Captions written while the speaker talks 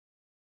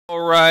All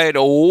right,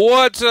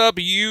 what's up,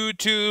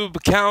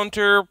 YouTube?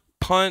 Counter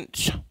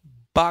Punch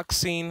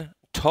Boxing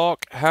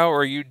Talk. How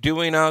are you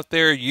doing out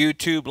there,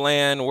 YouTube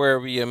land,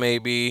 wherever you may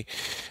be?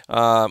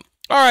 All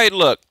right,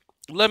 look,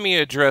 let me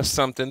address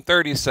something.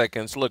 30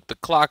 seconds. Look, the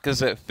clock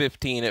is at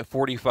 15. At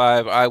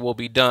 45, I will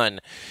be done.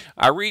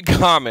 I read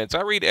comments.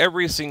 I read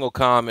every single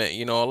comment.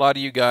 You know, a lot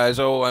of you guys,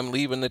 oh, I'm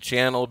leaving the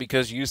channel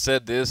because you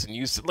said this and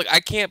you said, look, I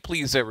can't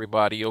please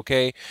everybody,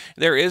 okay?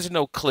 There is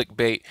no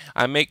clickbait.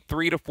 I make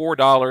 $3 to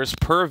 $4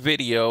 per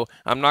video.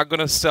 I'm not going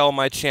to sell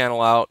my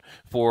channel out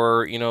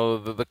for, you know,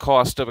 the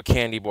cost of a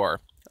candy bar.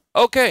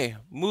 Okay,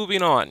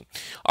 moving on.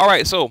 All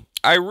right, so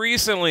I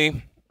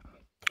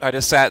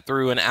just sat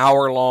through an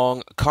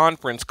hour-long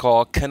conference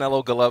call,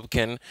 Canelo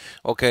Golovkin,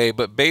 okay,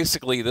 but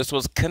basically this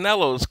was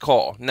Canelo's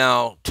call.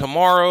 Now,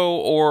 tomorrow,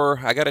 or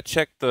I got to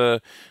check the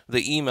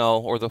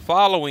email, or the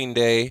following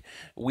day,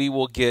 we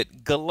will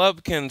get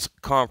Golovkin's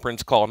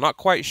conference call. Not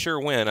quite sure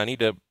when. I need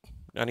to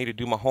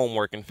do my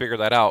homework and figure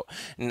that out.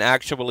 And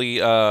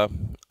actually,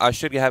 I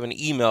should have an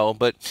email.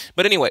 But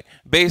anyway,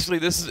 basically,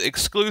 this is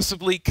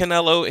exclusively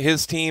Canelo,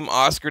 his team,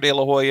 Oscar De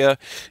La Hoya.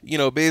 You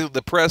know, basically,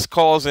 the press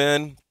calls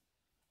in.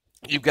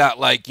 You've got,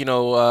 like, you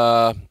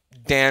know,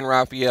 Dan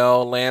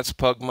Raphael, Lance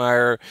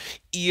Pugmire,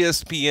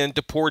 ESPN,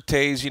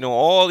 Deportes, you know,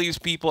 all these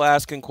people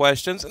asking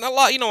questions. And a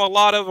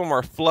lot of them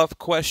are fluff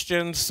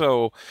questions.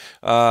 So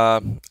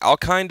I'll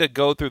kind of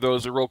go through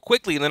those real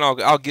quickly, and then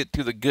I'll get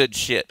to the good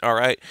shit, all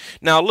right?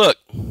 Now, look,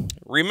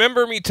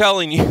 remember me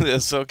telling you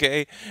this,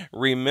 okay?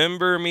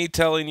 Remember me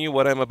telling you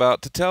what I'm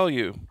about to tell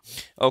you.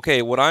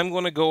 Okay, what I'm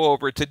going to go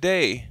over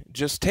today,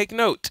 just take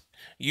note.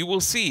 You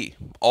will see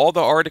all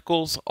the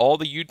articles, all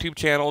the YouTube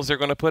channels, they're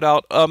going to put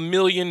out a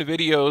million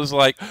videos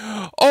like,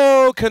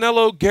 oh,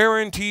 Canelo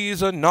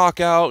guarantees a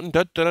knockout, and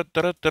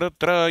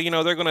da-da-da-da-da-da. You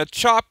know, they're going to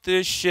chop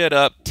this shit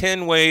up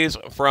 10 ways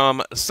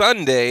from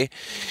Sunday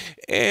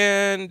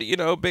and, you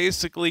know,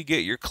 basically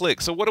get your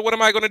clicks. So what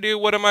am I going to do?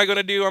 What am I going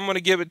to do? I'm going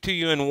to give it to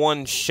you in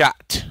one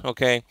shot,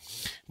 okay?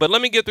 But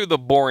let me get through the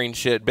boring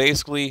shit.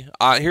 Basically,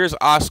 here's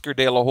Oscar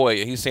De La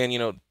Hoya. He's saying, you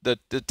know,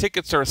 the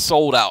tickets are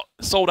sold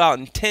out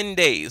in 10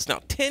 days. Now,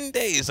 10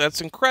 days,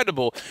 that's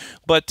incredible.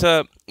 But,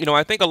 you know,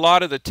 I think a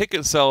lot of the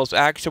ticket sales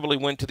actually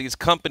went to these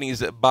companies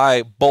that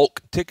buy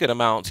bulk ticket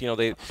amounts. You know,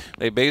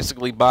 they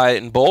basically buy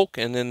it in bulk,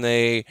 and then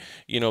they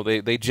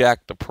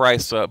jack the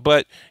price up.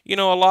 But, you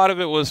know, a lot of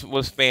it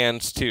was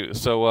fans too.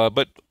 So,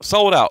 but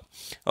sold out.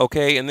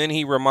 Okay, and then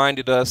he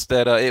reminded us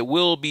that it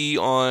will be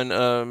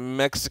on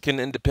Mexican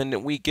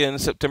Independent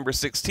Weekend, September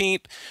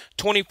 16th,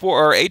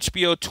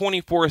 HBO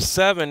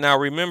 24/7. Now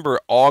remember,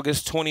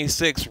 August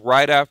 26th,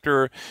 right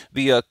after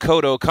the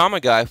Cotto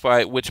Kamagai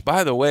fight, which,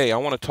 by the way, I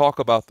want to talk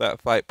about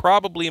that fight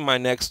probably in my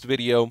next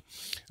video.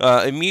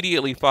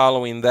 Immediately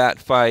following that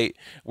fight,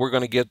 we're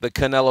going to get the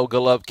Canelo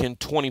Golovkin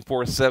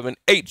 24/7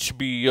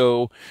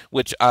 HBO,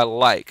 which I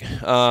like.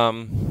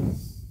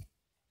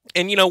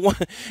 And you know,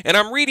 and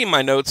I'm reading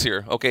my notes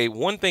here. Okay,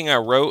 one thing I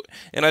wrote,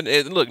 and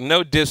look,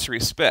 no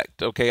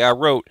disrespect. Okay, I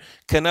wrote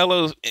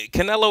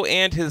Canelo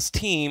and his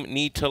team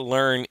need to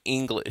learn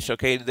English.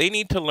 Okay, they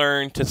need to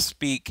learn to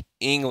speak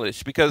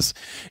English, because,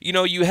 you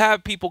know, you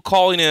have people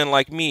calling in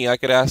like me. I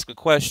could ask a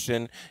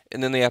question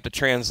and then they have to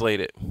translate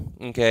it,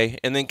 okay?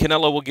 And then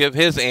Canelo will give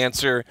his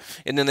answer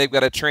and then they've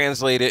got to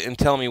translate it and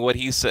tell me what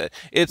he said.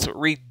 It's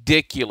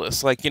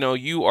ridiculous. Like, you know,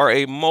 you are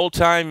a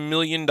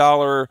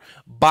multi-million-dollar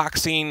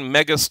boxing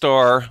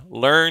megastar.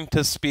 Learn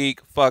to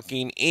speak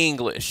fucking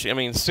English. I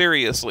mean,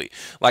 seriously.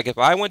 Like, if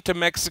I went to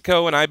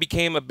Mexico and I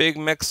became a big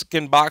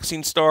Mexican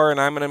boxing star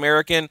and I'm an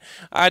American,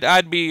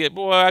 I'd be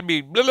blah,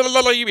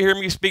 blah, blah, you hear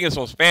me speaking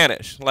some Spanish.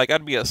 Like,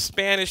 I'd be a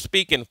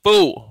Spanish-speaking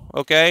fool,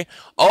 okay?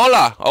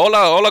 Hola,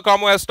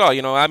 ¿cómo está?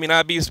 You know, I mean,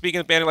 I'd be speaking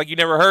Spanish like you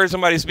never heard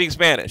somebody speak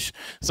Spanish.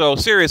 So,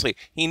 seriously,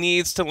 he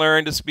needs to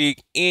learn to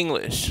speak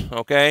English,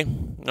 okay?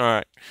 All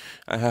right.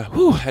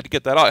 Had to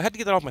get that out. I had to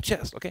get that off my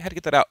chest, okay? Had to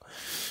get that out.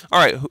 All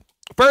right.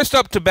 First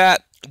up to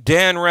bat,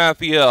 Dan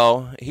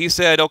Raphael. He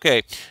said,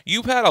 okay,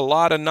 you've had a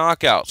lot of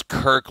knockouts.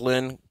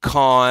 Kirkland,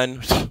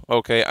 Khan.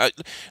 Okay,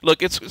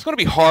 look, it's going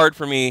to be hard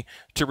for me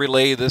to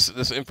relay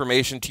this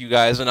information to you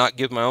guys and not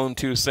give my own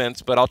 2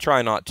 cents, but I'll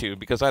try not to,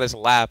 because I just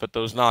laugh at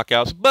those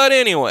knockouts. But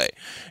anyway,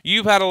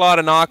 you've had a lot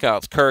of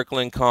knockouts.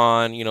 Kirkland,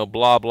 Khan, you know,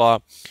 blah, blah.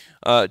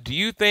 Do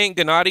you think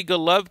Gennady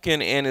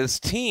Golovkin and his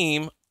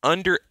team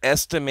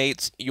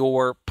underestimates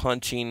your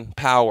punching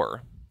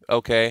power?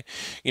 Okay,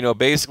 you know,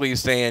 basically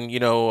saying, you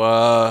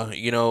know,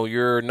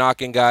 you're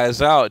knocking guys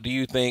out. Do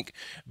you think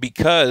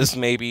because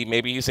maybe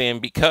he's saying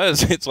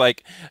because it's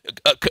like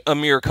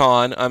Amir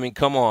Khan? I mean,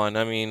 come on.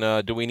 I mean,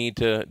 do we need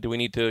to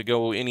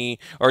go any,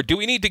 or do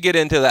we need to get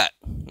into that?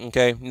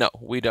 Okay, no,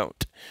 we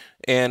don't.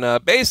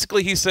 And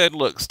basically he said,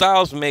 look,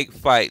 styles make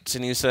fights,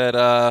 and he said,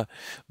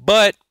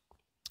 but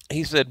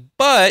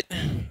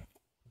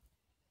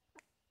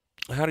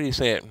how did he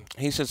say it?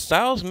 He said,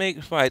 styles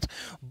make fights,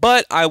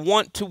 but I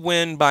want to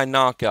win by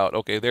knockout.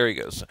 Okay, there he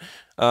goes.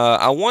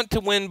 I want to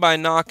win by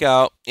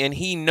knockout, and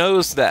he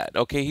knows that.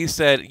 Okay, he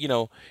said,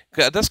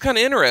 that's kind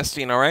of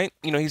interesting. All right,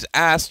 he's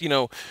asked,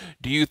 do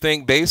you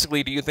think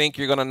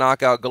you're going to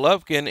knock out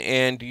Golovkin,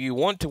 and do you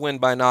want to win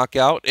by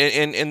knockout?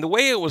 And the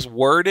way it was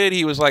worded,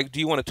 he was like, do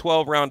you want a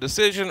 12-round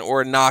decision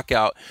or a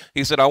knockout?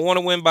 He said, I want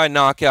to win by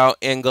knockout,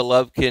 and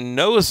Golovkin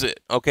knows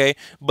it. Okay,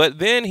 but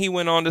then he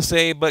went on to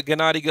say, but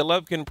Gennady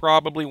Golovkin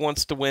probably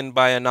wants to win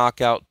by a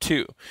knockout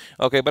too.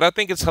 Okay, but I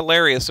think it's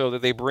hilarious so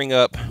that they bring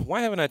up,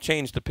 why haven't I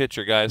changed the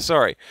picture, guys?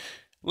 Sorry.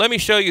 Let me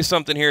show you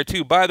something here,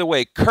 too. By the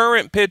way,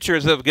 current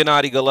pictures of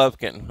Gennady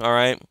Golovkin, all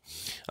right?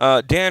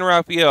 Dan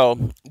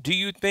Raphael, do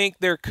you think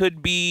there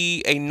could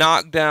be a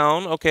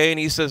knockdown? Okay, and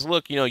he says,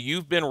 look,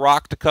 you've been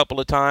rocked a couple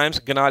of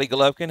times. Gennady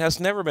Golovkin has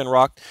never been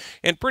rocked.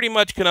 And pretty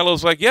much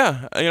Canelo's like,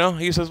 yeah,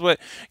 he says, but,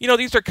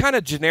 these are kind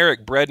of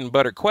generic bread and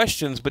butter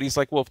questions, but he's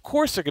like, well, of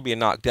course there could be a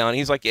knockdown.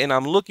 He's like, and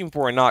I'm looking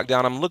for a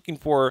knockdown. I'm looking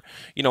for,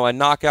 a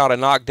knockout, a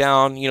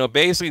knockdown.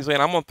 Basically he's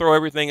saying, I'm going to throw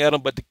everything at him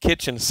but the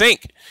kitchen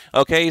sink.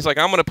 Okay, he's like,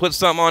 I'm going to put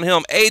something on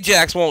him.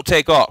 Ajax won't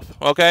take off.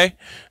 Okay,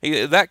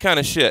 that kind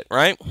of shit,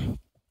 right?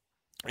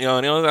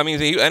 I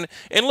mean,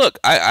 and look,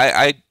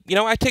 I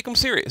take him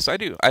serious. I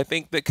do. I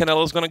think that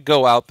Canelo's going to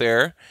go out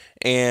there,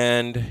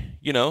 and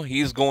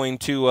he's going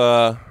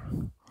to,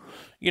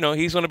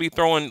 he's going to be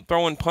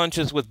throwing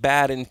punches with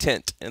bad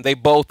intent, and they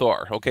both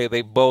are. Okay,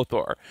 they both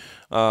are.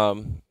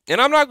 And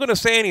I'm not going to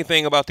say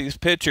anything about these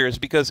pictures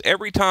because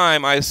every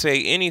time I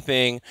say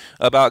anything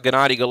about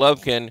Gennady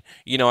Golovkin,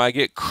 I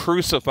get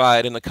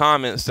crucified in the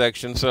comments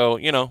section. So,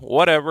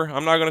 whatever.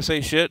 I'm not going to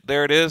say shit.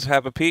 There it is.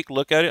 Have a peek.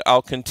 Look at it.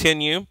 I'll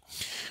continue.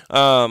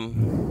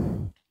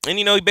 And,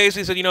 he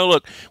basically said,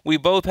 look, we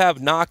both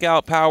have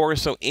knockout power,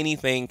 so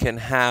anything can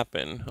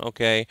happen.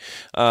 Okay.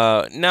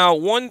 Now,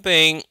 one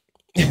thing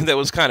that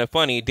was kind of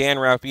funny, Dan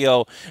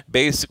Raphael,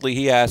 basically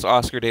he asked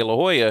Oscar De La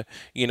Hoya,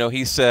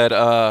 he said,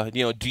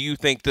 do you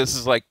think this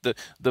is like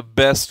the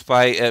best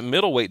fight at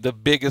middleweight, the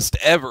biggest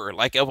ever,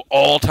 like of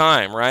all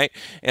time, right?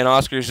 And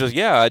Oscar says,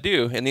 yeah, I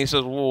do. And he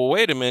says, well,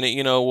 wait a minute,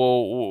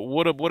 well,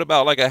 what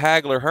about like a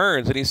Hagler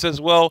Hearns? And he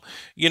says, well,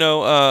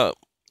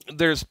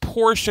 there's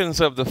portions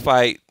of the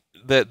fight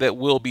that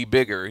will be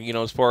bigger,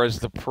 as far as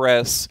the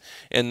press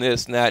and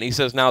this and that. And he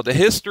says, now the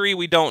history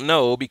we don't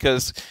know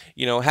because,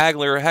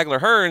 Hagler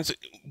Hearns,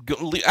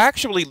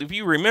 actually, if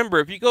you remember,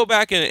 if you go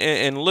back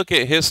and look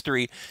at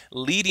history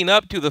leading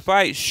up to the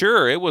fight,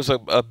 sure, it was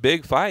a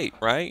big fight,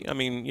 right? I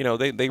mean,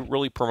 they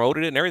really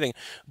promoted it and everything,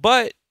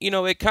 but,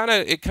 it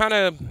kind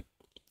of,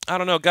 I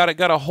don't know,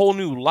 got a whole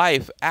new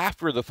life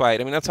after the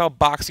fight. I mean, that's how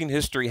boxing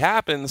history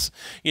happens.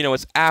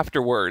 It's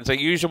afterwards. I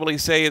usually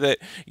say that,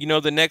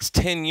 the next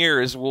 10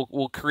 years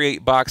will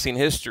create boxing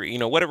history.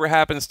 Whatever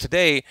happens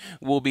today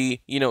will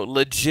be,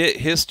 legit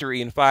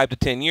history in 5 to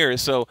 10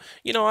 years. So,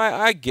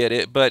 I get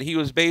it. But he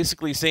was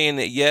basically saying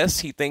that,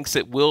 yes, he thinks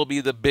it will be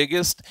the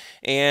biggest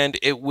and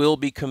it will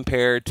be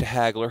compared to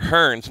Hagler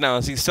Hearns. Now,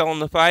 is he selling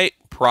the fight?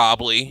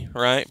 Probably,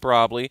 right?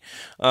 Probably.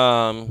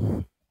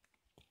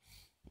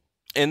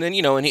 And then,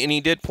 and he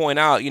did point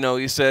out,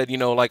 he said,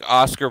 like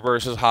Oscar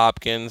versus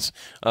Hopkins,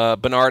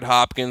 Bernard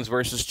Hopkins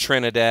versus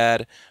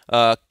Trinidad.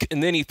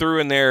 And then he threw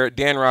in there,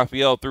 Dan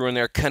Raphael threw in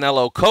there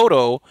Canelo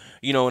Cotto,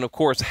 and of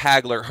course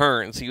Hagler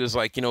Hearns. He was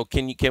like,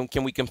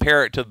 can we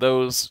compare it to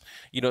those,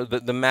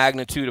 the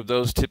magnitude of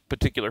those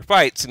particular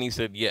fights? And he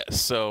said yes.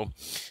 So,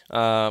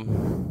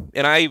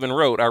 and I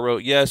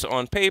wrote, yes,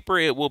 on paper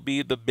it will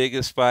be the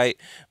biggest fight,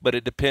 but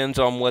it depends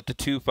on what the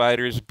two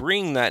fighters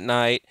bring that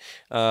night.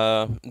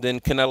 Then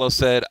Canelo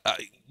said,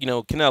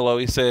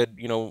 he said,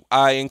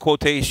 I, in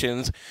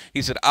quotations,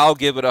 he said, I'll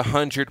give it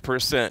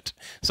 100%.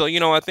 So,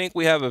 I think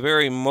we have a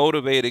very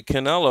motivated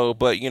Canelo,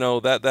 but,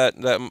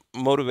 that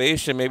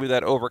motivation, maybe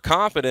that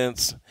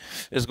overconfidence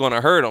is going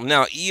to hurt him.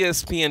 Now,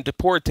 ESPN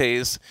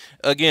Deportes,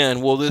 again,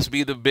 will this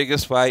be the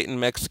biggest fight in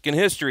Mexican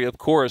history? Of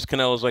course,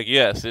 Canelo's like,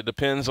 yes, it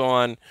depends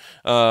on,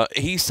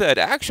 he said,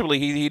 actually,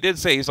 he did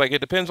say, he's like,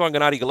 it depends on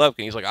Gennady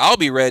Golovkin. He's like, I'll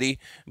be ready,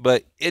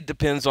 but it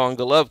depends on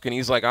Golovkin.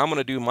 He's like, I'm going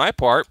to do my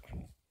part.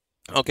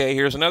 Okay,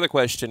 here's another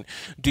question.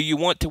 Do you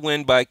want to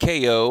win by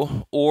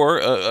KO? Or,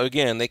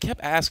 again, they kept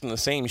asking the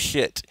same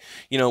shit.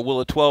 Will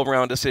a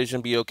 12-round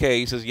decision be okay?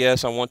 He says,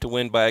 yes, I want to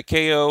win by a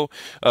KO.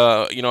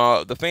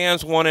 The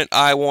fans want it.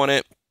 I want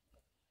it.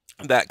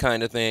 That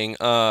kind of thing.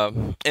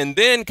 And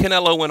then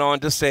Canelo went on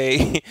to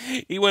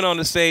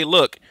say,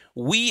 look,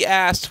 we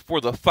asked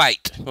for the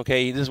fight.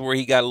 Okay, this is where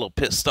he got a little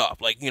pissed off.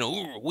 Like,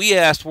 we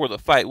asked for the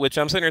fight, which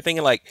I'm sitting there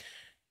thinking like,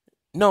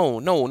 no,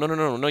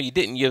 you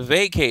didn't. You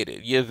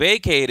vacated. You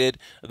vacated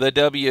the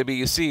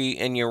WBC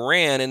and you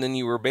ran, and then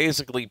you were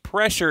basically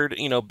pressured,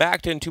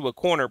 backed into a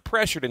corner,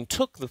 pressured, and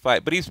took the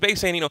fight. But he's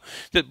basically saying,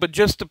 but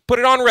just to put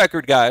it on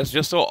record, guys,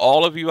 just so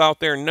all of you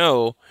out there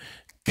know,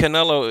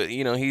 Canelo,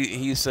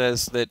 he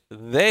says that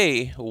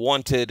they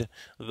wanted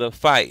the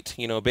fight.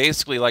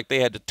 Basically like they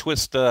had to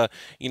twist, Gennady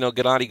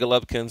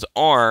Golovkin's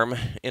arm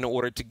in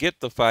order to get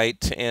the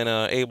fight, and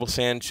Abel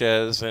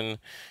Sanchez and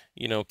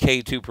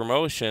K2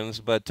 Promotions,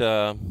 but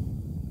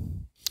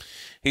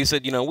He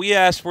said, we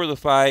asked for the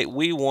fight,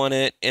 we won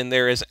it, and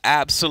there is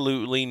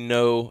absolutely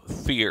no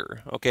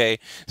fear. Okay,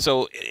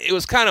 so it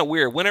was kind of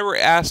weird. Whenever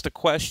asked a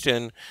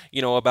question,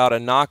 about a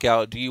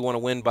knockout, do you want to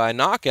win by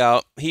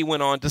knockout? He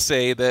went on to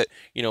say that,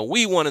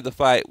 we wanted the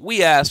fight,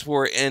 we asked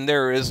for it, and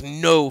there is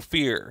no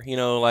fear.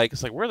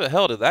 It's like, where the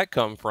hell did that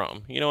come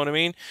from? You know what I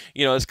mean?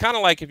 It's kind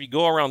of like if you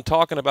go around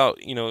talking about,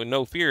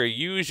 no fear, it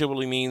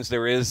usually means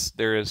there is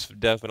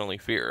definitely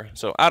fear.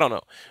 So I don't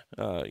know.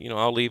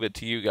 I'll leave it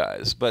to you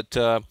guys. But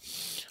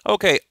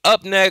okay,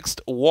 up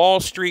next, Wall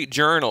Street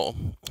Journal.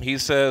 He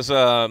says,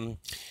 how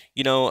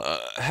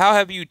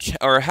have you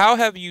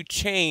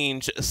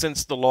changed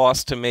since the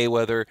loss to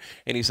Mayweather?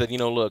 And he said,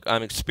 look,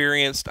 I'm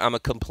experienced, I'm a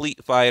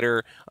complete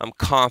fighter, I'm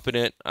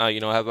confident, I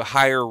have a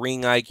higher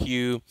ring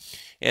IQ.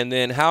 And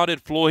then how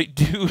did Floyd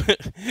do?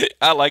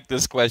 I like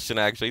this question,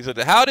 actually. He said,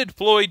 how did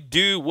Floyd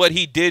do what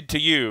he did to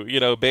you?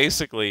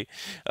 Basically.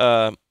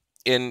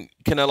 And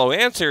Canelo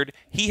answered,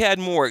 he had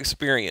more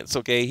experience,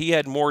 okay? He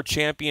had more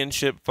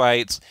championship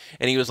fights.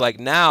 And he was like,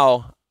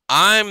 now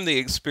I'm the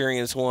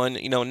experienced one.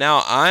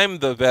 Now I'm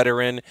the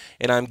veteran,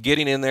 and I'm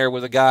getting in there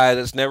with a guy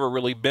that's never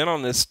really been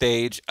on this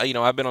stage.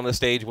 I've been on the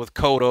stage with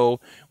Cotto,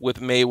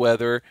 with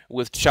Mayweather,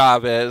 with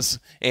Chavez,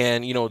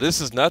 and, this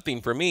is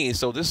nothing for me.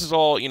 So this is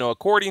all,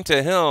 according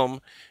to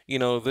him,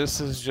 this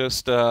is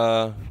just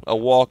a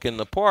walk in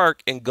the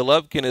park, and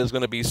Golovkin is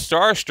going to be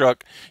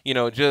starstruck,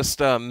 just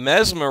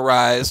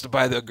mesmerized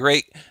by the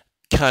great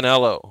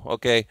Canelo.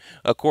 Okay,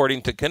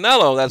 according to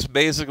Canelo, that's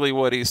basically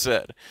what he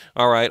said.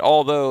 All right,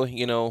 although,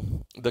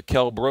 the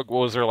Kell Brook,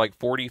 was there like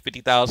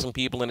 50,000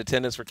 people in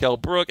attendance for Kell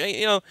Brook?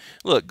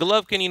 Look,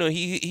 Golovkin,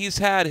 he's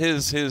had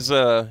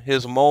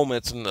his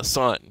moments in the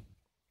sun.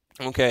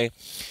 Okay,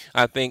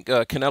 I think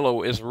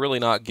Canelo is really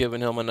not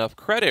giving him enough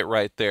credit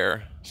right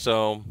there.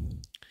 So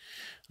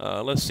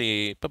let's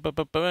see.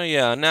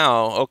 Yeah,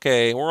 now,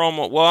 okay, we're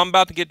almost, well, I'm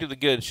about to get to the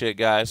good shit,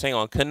 guys. Hang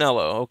on.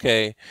 Canelo,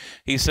 okay.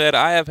 He said,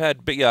 I've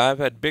had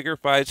bigger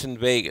fights in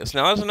Vegas.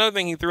 Now, that's another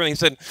thing he threw in. He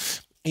said,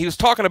 he was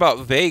talking about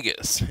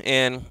Vegas,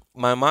 and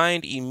my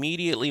mind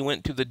immediately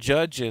went to the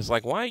judges.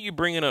 Like, why are you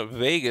bringing up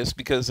Vegas?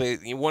 Because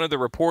one of the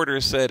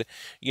reporters said,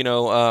 do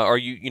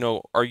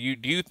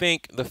you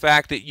think the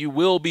fact that you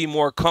will be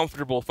more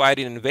comfortable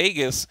fighting in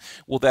Vegas,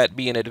 will that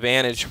be an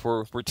advantage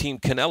for Team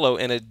Canelo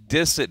and a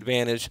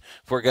disadvantage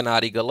for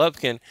Gennady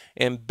Golovkin?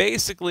 And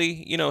basically,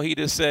 he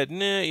just said,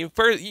 nah.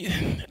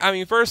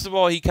 First of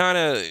all, he kind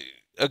of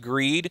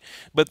agreed,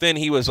 but then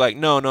he was like,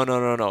 no,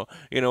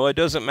 it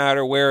doesn't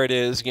matter where it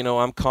is,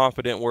 I'm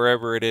confident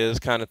wherever it is,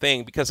 kind of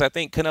thing. Because I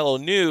think Canelo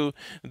knew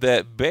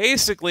that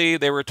basically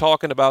they were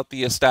talking about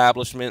the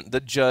establishment,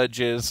 the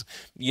judges,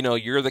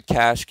 you're the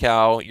cash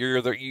cow,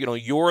 you're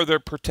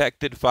the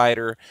protected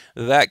fighter,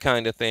 that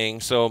kind of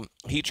thing. So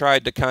he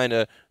tried to kind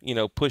of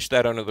push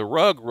that under the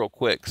rug real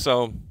quick.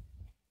 So,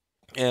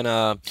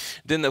 and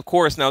then, of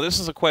course, now this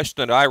is a question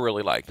that I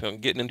really like. I'm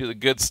getting into the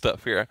good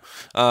stuff here.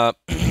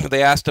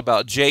 They asked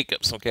about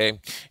Jacobs, okay?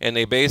 And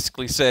they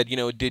basically said,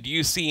 did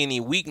you see any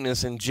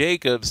weakness in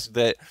Jacobs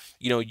that,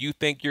 you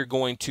think you're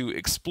going to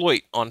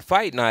exploit on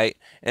fight night?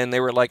 And they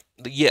were like,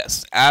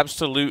 yes,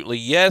 absolutely,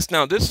 yes.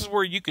 Now, this is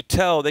where you could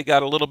tell they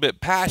got a little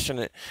bit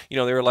passionate. They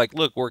were like,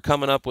 look, we're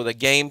coming up with a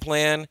game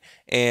plan,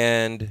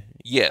 and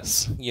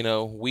yes,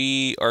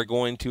 we are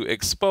going to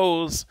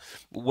expose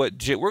we're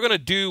going to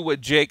do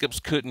what Jacobs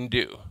couldn't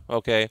do.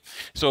 Okay,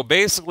 so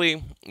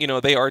basically,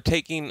 they are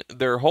taking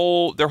their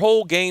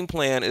whole game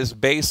plan is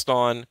based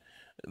on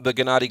the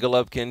Gennady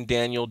Golovkin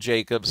Daniel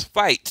Jacobs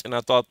fight, and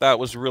I thought that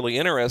was really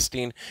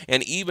interesting.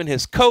 And even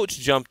his coach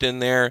jumped in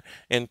there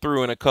and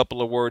threw in a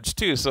couple of words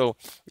too. So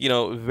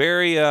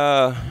very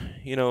I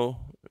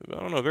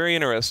don't know, very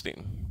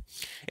interesting.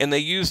 And they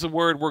use the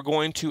word, we're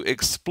going to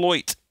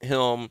exploit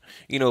him,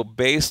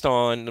 based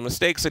on the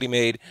mistakes that he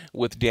made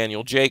with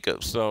Daniel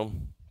Jacobs. So,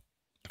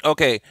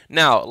 okay,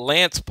 now,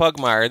 Lance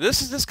Pugmire.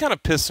 This kind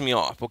of pissed me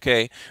off,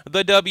 okay?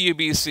 The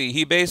WBC.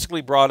 He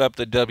basically brought up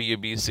the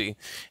WBC.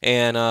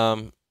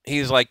 And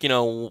he's like,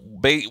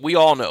 we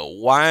all know.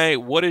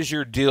 What is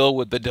your deal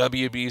with the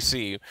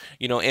WBC?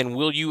 And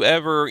will you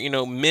ever,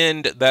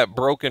 mend that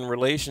broken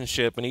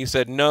relationship? And he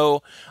said,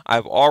 no,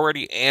 I've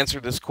already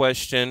answered this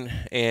question,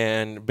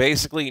 and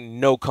basically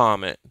no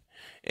comment.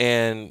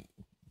 And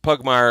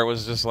Pugmire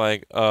was just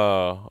like,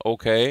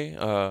 okay,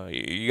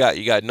 you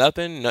got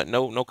nothing,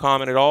 no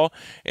comment at all,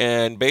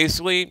 and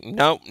basically,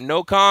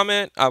 no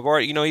comment. I've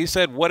already, he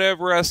said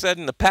whatever I said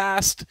in the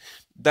past,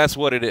 that's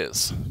what it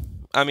is.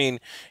 What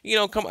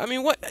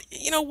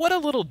a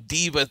little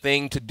diva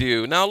thing to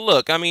do. Now,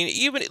 look, if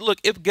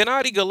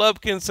Gennady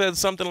Golovkin said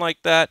something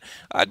like that,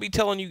 I'd be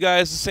telling you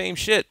guys the same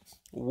shit.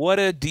 What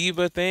a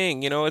diva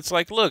thing. It's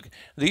like, look,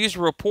 these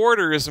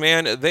reporters,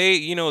 man,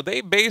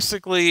 they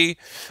basically,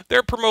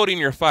 they're promoting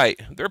your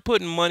fight. They're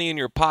putting money in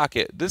your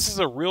pocket. This is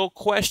a real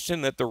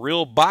question that the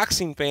real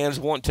boxing fans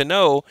want to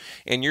know,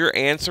 and your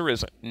answer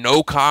is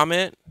no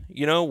comment.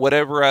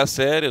 Whatever I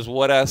said is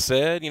what I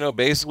said.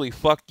 Basically,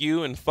 fuck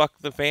you and fuck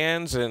the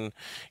fans. And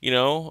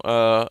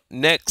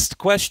next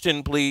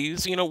question,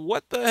 please.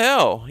 What the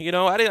hell?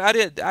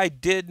 I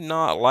did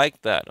not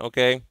like that.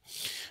 Okay.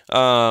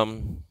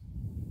 Um,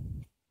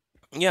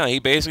 yeah, he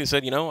basically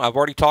said, I've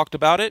already talked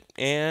about it,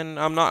 and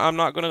I'm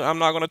not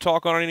gonna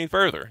talk on it any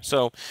further.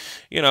 So,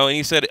 and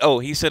he said,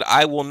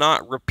 I will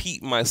not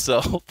repeat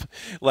myself,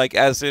 like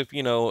as if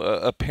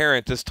a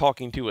parent is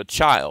talking to a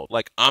child.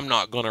 Like, I'm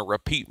not gonna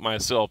repeat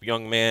myself,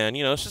 young man.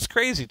 It's just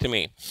crazy to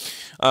me.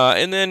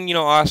 And then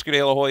Oscar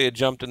De La Hoya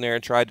jumped in there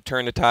and tried to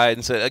turn the tide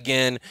and said,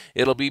 again,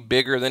 it'll be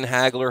bigger than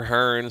Hagler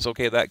Hearns,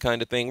 okay, that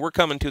kind of thing. We're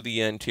coming to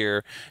the end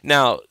here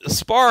now.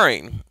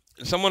 Sparring.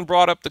 Someone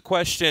brought up the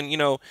question,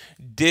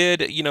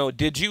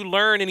 did you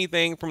learn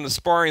anything from the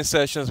sparring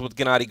sessions with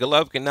Gennady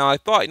Golovkin?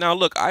 Now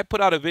look, I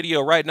put out a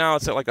video right now.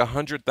 It's at like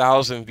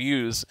 100,000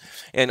 views,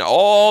 and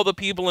all the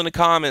people in the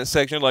comment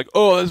section are like,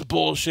 oh, that's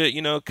bullshit.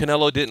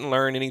 Canelo didn't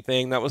learn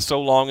anything. That was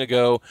so long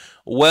ago.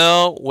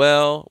 Well,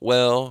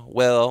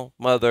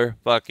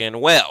 motherfucking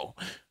well.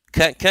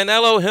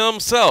 Canelo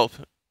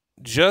himself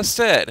just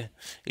said,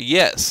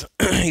 yes.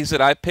 He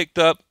said, I picked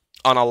up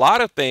on a lot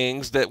of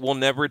things that will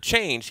never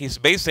change. He's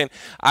basically saying,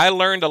 I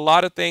learned a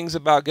lot of things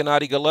about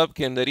Gennady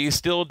Golovkin that he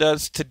still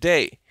does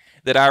today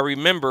that I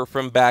remember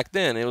from back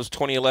then. It was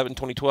 2011,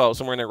 2012,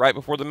 somewhere in there, right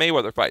before the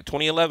Mayweather fight.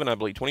 2011, I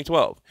believe,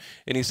 2012.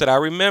 And he said, I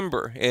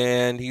remember.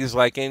 And he's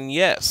like, and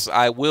yes,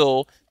 I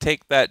will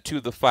take that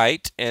to the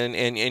fight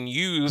and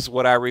use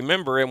what I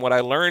remember and what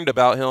I learned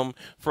about him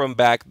from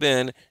back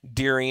then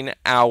during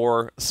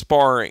our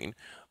sparring.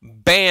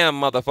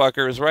 Bam,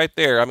 motherfuckers, right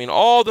there. I mean,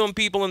 all them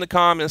people in the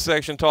comment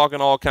section talking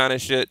all kind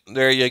of shit.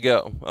 There you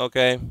go.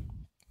 Okay.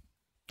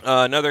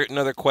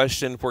 Another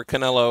question for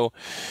Canelo.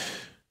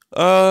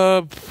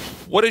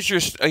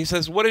 He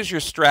says, what is your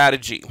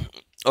strategy?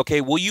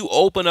 Okay, will you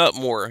open up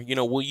more?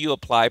 Will you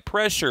apply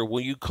pressure? Will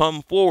you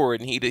come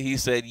forward? And he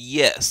said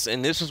yes,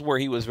 and this is where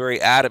he was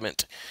very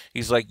adamant.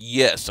 He's like,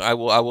 yes, I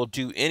will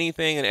do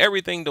anything and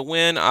everything to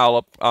win.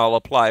 I'll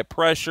apply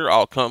pressure.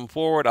 I'll come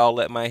forward. I'll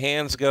let my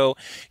hands go.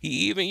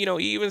 He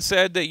even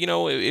said that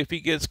if he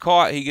gets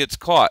caught, he gets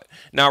caught.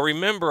 Now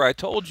remember, I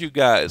told you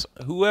guys,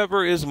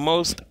 whoever is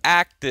most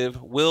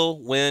active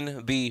will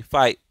win the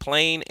fight.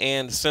 Plain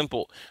and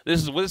simple.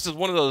 This is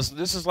one of those.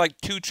 This is like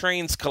two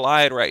trains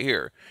collide right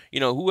here.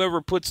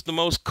 Whoever puts the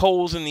most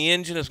coals in the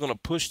engine is going to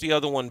push the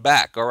other one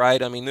back, all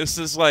right? I mean, this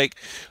is like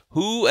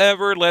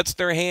whoever lets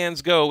their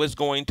hands go is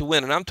going to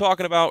win. And I'm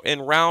talking about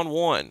in round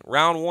one,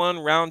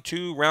 round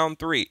two, round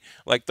three.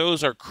 Like,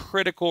 those are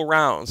critical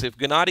rounds. If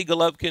Gennady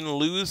Golovkin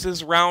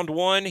loses round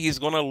one, he's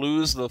going to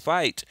lose the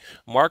fight.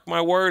 Mark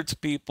my words,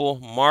 people.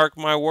 Mark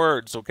my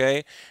words,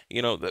 okay?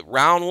 The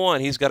round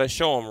one, he's got to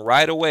show him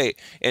right away.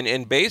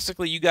 And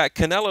basically, you got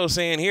Canelo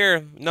saying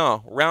here,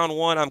 no, round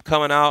one, I'm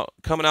coming out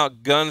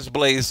guns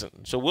blazing.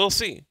 So we'll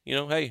see.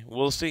 Hey,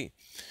 we'll see.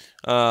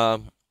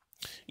 Then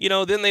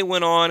they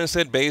went on and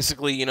said,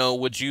 basically,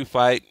 would you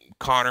fight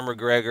Conor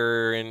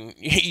McGregor? And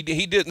he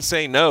didn't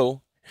say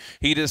no.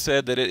 He just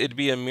said that it'd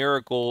be a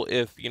miracle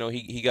if,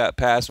 he got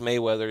past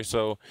Mayweather.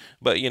 So,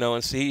 but,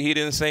 and see, he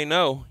didn't say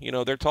no.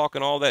 They're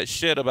talking all that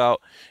shit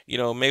about,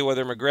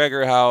 Mayweather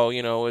McGregor, how,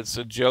 it's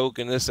a joke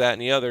and this, that,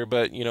 and the other.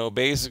 But,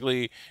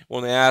 basically,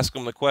 when they ask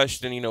him the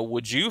question,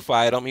 would you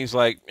fight him? He's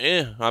like,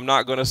 I'm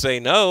not going to say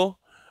no.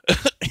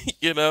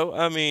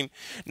 I mean,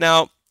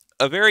 now,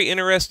 a very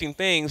interesting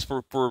things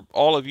for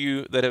all of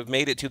you that have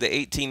made it to the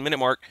 18-minute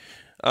mark.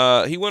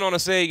 He went on to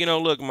say,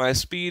 look, my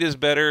speed is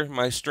better,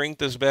 my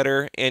strength is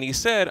better, and he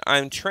said,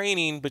 I'm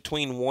training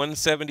between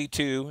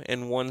 172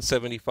 and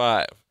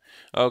 175.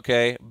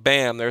 Okay,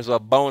 bam, there's a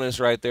bonus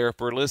right there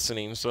for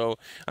listening. So,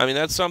 I mean,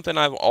 that's something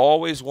I've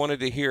always wanted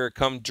to hear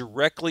come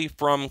directly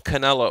from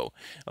Canelo.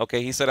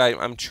 Okay, he said,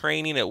 I'm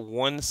training at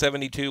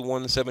 172,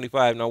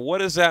 175. Now, what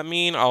does that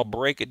mean? I'll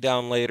break it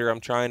down later.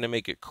 I'm trying to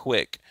make it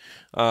quick.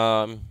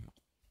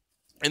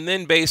 And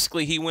then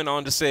basically he went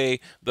on to say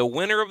the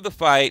winner of the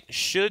fight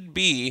should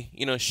be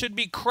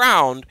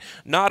crowned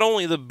not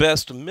only the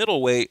best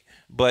middleweight,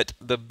 but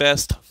the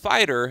best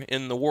fighter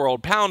in the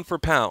world, pound for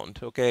pound,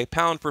 okay,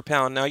 pound for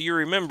pound. Now, you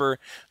remember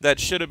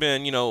that should have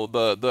been,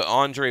 the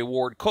Andre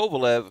Ward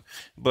Kovalev,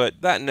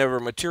 but that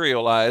never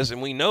materialized,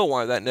 and we know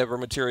why that never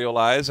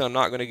materialized. I'm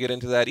not going to get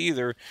into that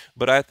either,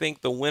 but I think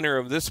the winner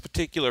of this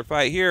particular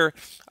fight here,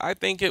 I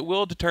think it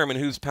will determine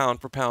who's pound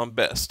for pound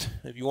best,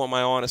 if you want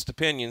my honest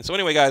opinion. So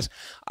anyway, guys,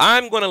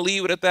 I'm going to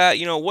leave it at that.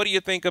 What do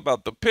you think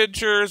about the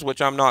pictures,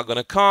 which I'm not going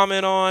to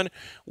comment on?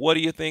 What do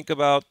you think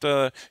about,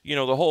 the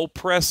whole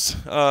press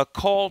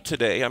call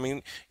today? I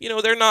mean,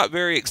 they're not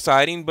very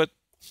exciting, but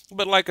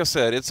But like I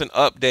said, it's an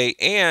update,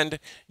 and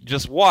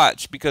just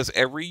watch, because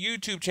every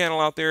YouTube channel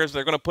out there is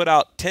they're going to put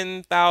out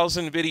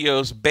 10,000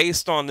 videos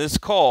based on this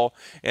call,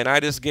 and I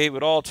just gave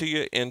it all to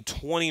you in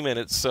 20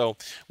 minutes. So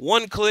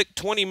one click,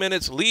 20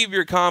 minutes. Leave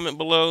your comment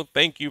below.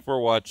 Thank you for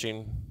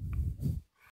watching.